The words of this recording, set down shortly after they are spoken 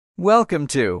Welcome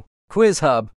to Quiz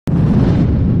Hub.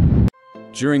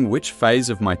 During which phase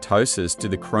of mitosis do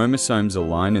the chromosomes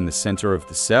align in the center of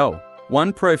the cell?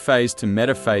 1 prophase to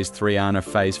metaphase, 3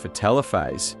 anaphase for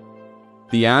telophase.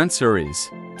 The answer is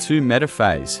 2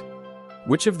 metaphase.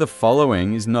 Which of the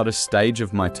following is not a stage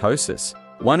of mitosis?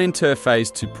 1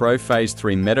 interphase, 2 prophase,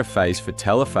 3 metaphase for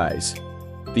telophase.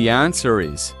 The answer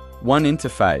is 1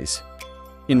 interphase.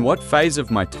 In what phase of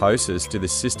mitosis do the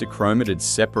sister chromatids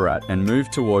separate and move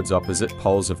towards opposite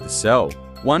poles of the cell?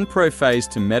 1 prophase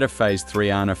to metaphase, 3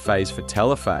 anaphase for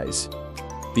telophase.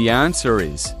 The answer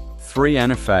is 3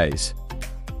 anaphase.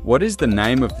 What is the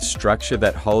name of the structure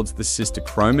that holds the sister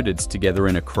chromatids together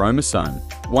in a chromosome?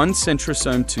 1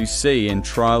 centrosome, 2 C and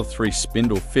trial, 3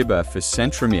 spindle fibber for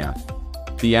centromere.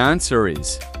 The answer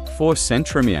is 4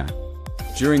 centromere.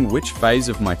 During which phase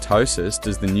of mitosis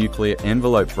does the nuclear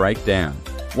envelope break down?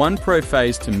 1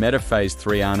 prophase to metaphase,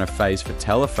 3 anaphase for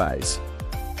telophase.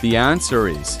 The answer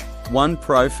is 1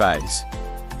 prophase.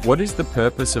 What is the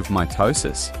purpose of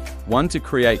mitosis? 1 to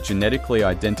create genetically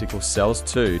identical cells,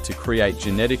 2 to create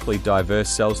genetically diverse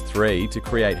cells, 3 to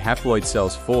create haploid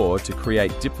cells, 4 to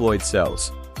create diploid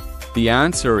cells. The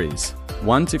answer is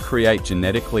 1 to create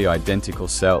genetically identical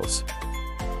cells.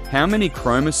 How many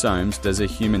chromosomes does a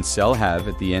human cell have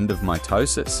at the end of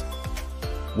mitosis?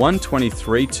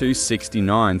 123,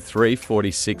 269,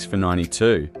 346 for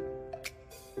 92.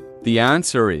 The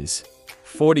answer is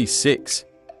 46.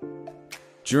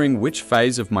 During which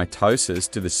phase of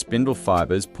mitosis do the spindle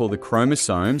fibers pull the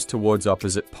chromosomes towards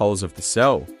opposite poles of the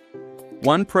cell?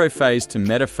 1 prophase to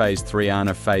metaphase, 3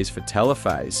 anaphase for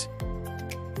telophase.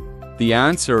 The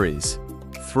answer is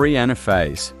 3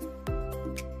 anaphase.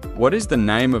 What is the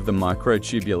name of the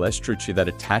microtubule structure that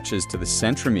attaches to the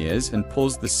centromeres and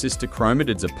pulls the sister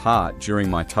chromatids apart during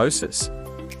mitosis?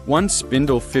 1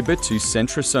 spindle fibber, 2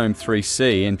 centrosome, 3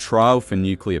 C and trial for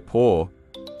nuclear pore.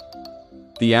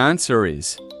 The answer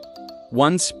is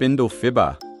 1 spindle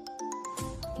fibber.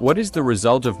 What is the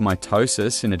result of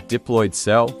mitosis in a diploid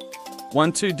cell?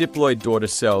 1 2 diploid daughter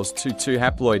cells, 2 2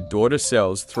 haploid daughter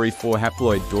cells, 3 4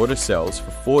 haploid daughter cells for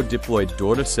 4 diploid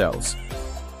daughter cells.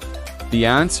 The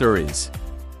answer is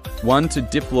 1 2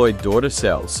 diploid daughter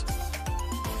cells.